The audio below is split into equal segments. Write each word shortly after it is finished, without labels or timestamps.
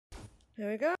Here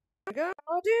we go. Paladin.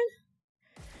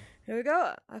 Here we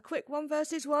go. A quick 1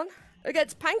 versus 1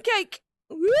 against Pancake.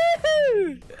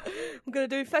 Woohoo! I'm gonna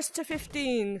do Festa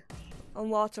 15 on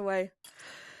Waterway.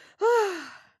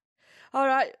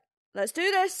 Alright, let's do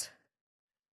this.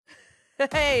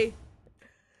 Hey!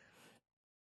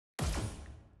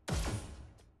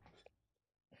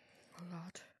 Oh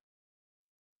Lord.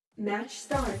 Match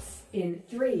starts in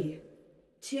 3,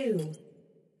 2,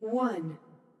 1,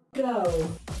 go.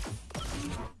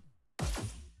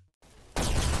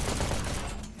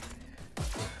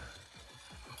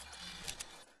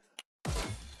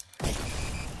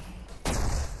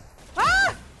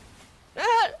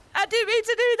 I didn't mean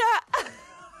to do that!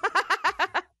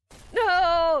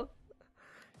 No!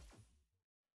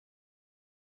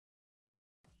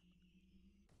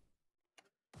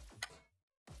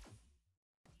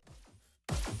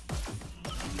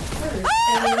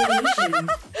 First elimination.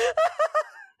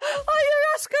 Oh, you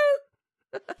rascal!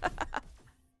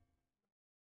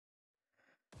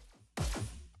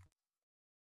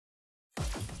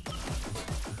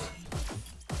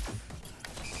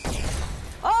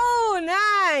 Oh,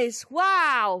 nice!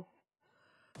 Wow!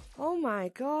 Oh my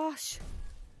gosh.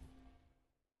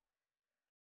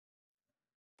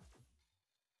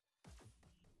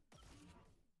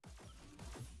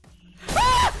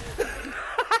 Ah!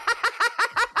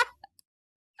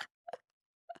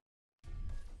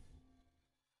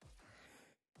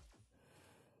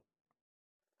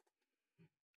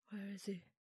 Where is he?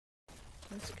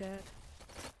 I'm scared.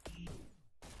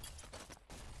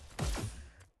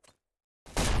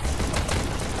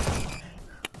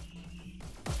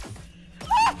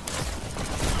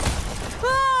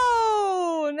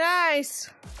 Oh, nice!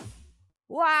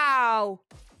 Wow!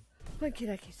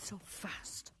 Blinky-neck is so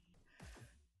fast.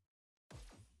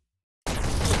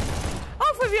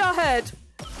 Off with your head!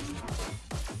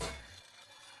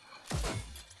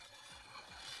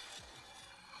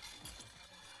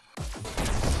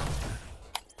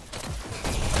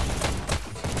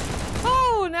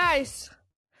 Oh, nice!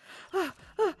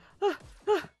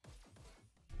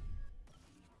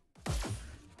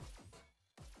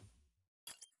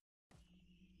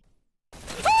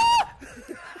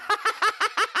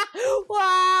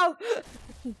 Wow!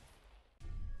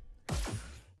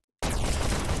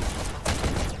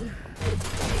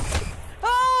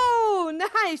 Oh,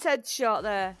 nice headshot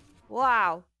there.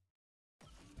 Wow.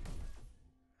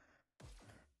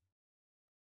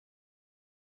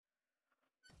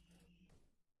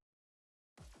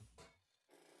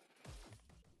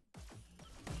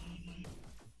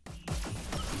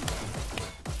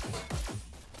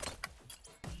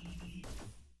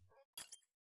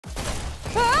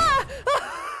 Ah!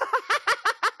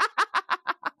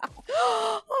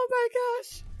 Oh my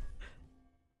gosh.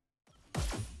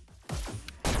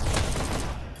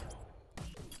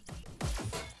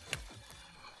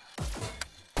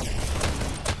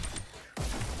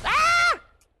 Ah!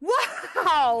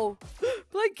 Wow!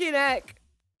 Blinky neck.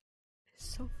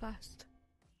 It's so fast.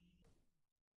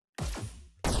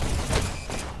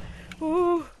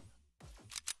 Ooh.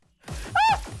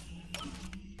 Ah!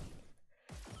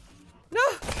 No!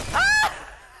 Ah!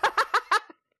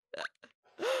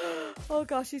 Oh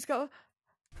gosh, he's got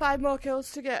 5 more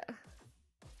kills to get.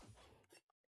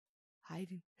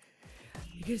 Hiding.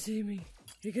 He can see me.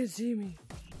 He can see me.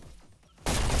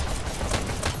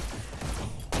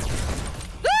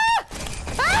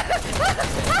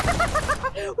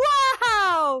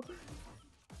 Wow!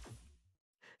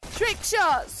 Trick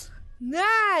shots!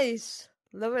 Nice!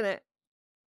 Loving it.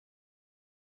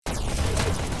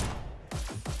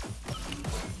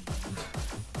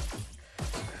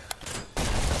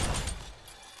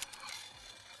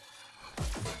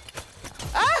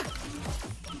 Ah!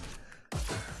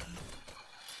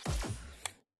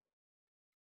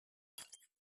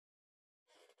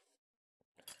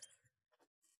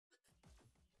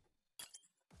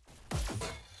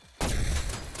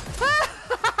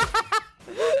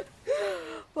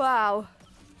 Wow.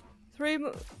 3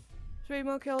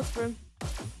 more kills for him.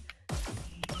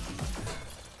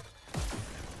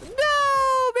 No!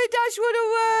 My dash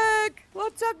wouldn't work!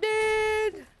 What's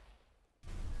happening?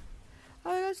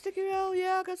 I got sticky well.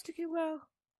 Yeah, I got sticky well.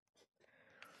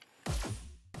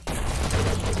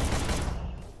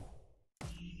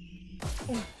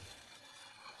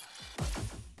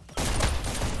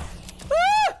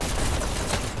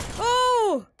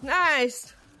 Oh!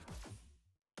 Nice!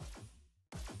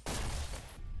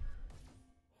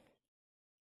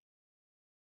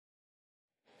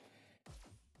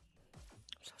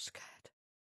 I'm so scared.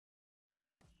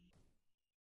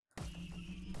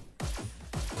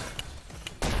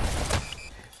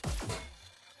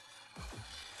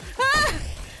 Ah!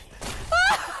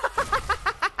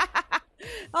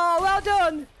 Oh, well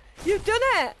done. You've done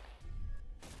it.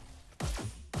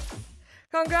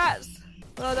 Congrats.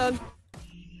 Well done.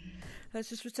 Let's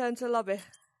just return to the lobby.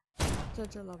 Return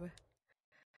to the lobby.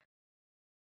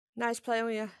 Nice playing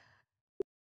with you.